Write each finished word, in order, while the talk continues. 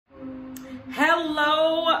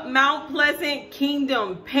Hello, Mount Pleasant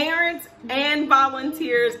Kingdom parents and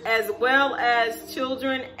volunteers, as well as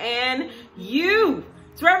children and youth.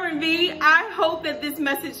 It's Reverend V. I hope that this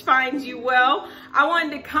message finds you well. I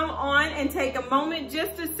wanted to come on and take a moment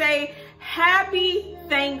just to say happy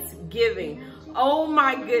Thanksgiving. Oh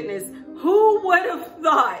my goodness, who would have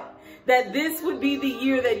thought that this would be the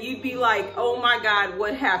year that you'd be like, oh my God,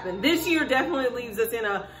 what happened? This year definitely leaves us in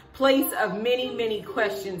a place of many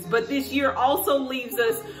questions, but this year also leaves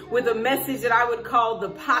us with a message that I would call the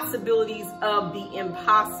possibilities of the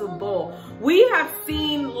impossible. We have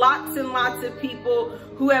seen lots and lots of people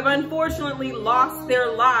who have unfortunately lost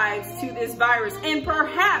their lives to this virus, and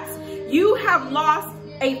perhaps you have lost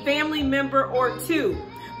a family member or two.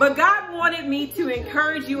 But God wanted me to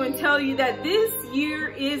encourage you and tell you that this year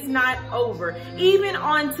is not over. Even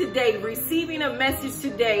on today, receiving a message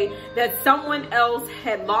today that someone else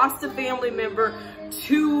had lost a family member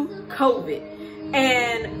to COVID.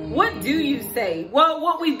 And what do you say? Well,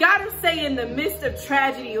 what we've got to say in the midst of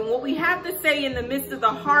tragedy and what we have to say in the midst of the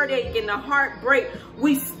heartache and the heartbreak,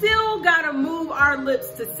 we still got to move our lips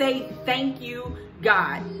to say thank you,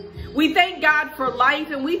 God. We thank God for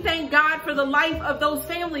life, and we thank God for the life of those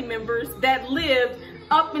family members that lived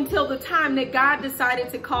up until the time that God decided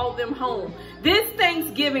to call them home. This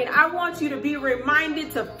Thanksgiving, I want you to be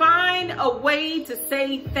reminded to find a way to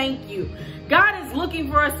say thank you. God is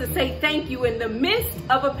looking for us to say thank you in the midst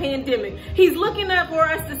of a pandemic. He's looking for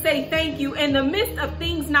us to say thank you in the midst of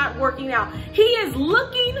things not working out. He is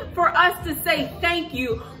looking for us to say thank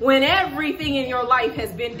you when everything in your life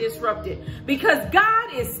has been disrupted, because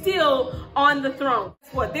God is still on the throne.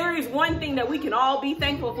 Guess what? There is one thing that we can all be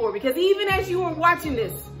thankful for, because even as you are watching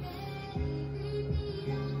this,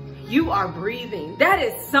 you are breathing. That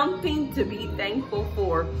is something to be thankful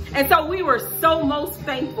for. And so we were so most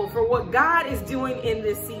thankful for what God is doing in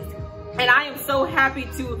this season. And I am so happy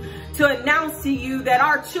to announce to you that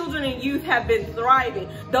our children and youth have been thriving.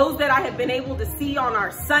 Those that I have been able to see on our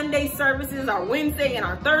Sunday services, our Wednesday and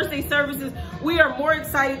our Thursday services, we are more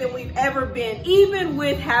excited than we've ever been, even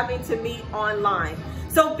with having to meet online.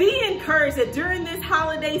 So be encouraged that during this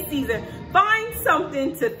holiday season, find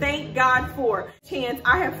something to thank God for.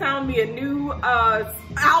 I have found me a new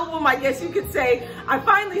album, I guess you could say. I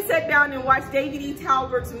finally sat down and watched David E.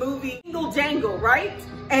 Talbert's movie, Jingle Jangle, right?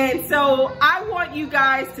 And so I want you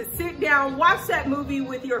guys to sit down, watch that movie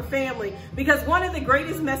with your family, because one of the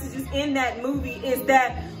greatest messages in that movie is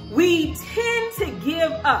that we tend to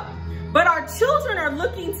give up. But our children are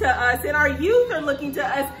looking to us and our youth are looking to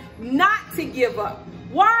us not to give up.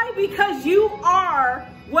 Why? Because you are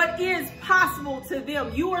what is possible to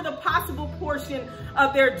them. You are the possible portion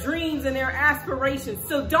of their dreams and their aspirations.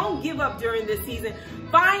 So don't give up during this season.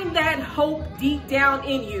 Find that hope deep down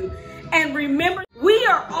in you. And remember, we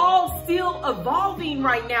are all still evolving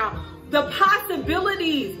right now. The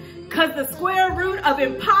possibilities, because the square root of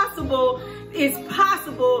impossible is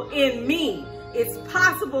possible in me. It's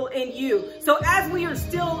possible in you. So as we are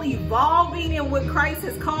still evolving in what Christ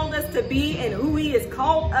has called us to be and who he has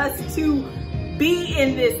called us to be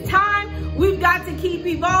in this time, we've got to keep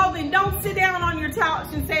evolving. Don't sit down on your couch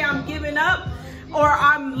and say, I'm giving up or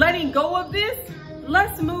I'm letting go of this.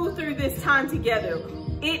 Let's move through this time together.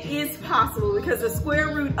 It is possible, because the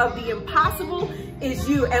square root of the impossible is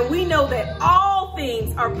you. And we know that all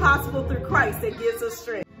things are possible through Christ that gives us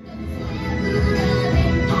strength.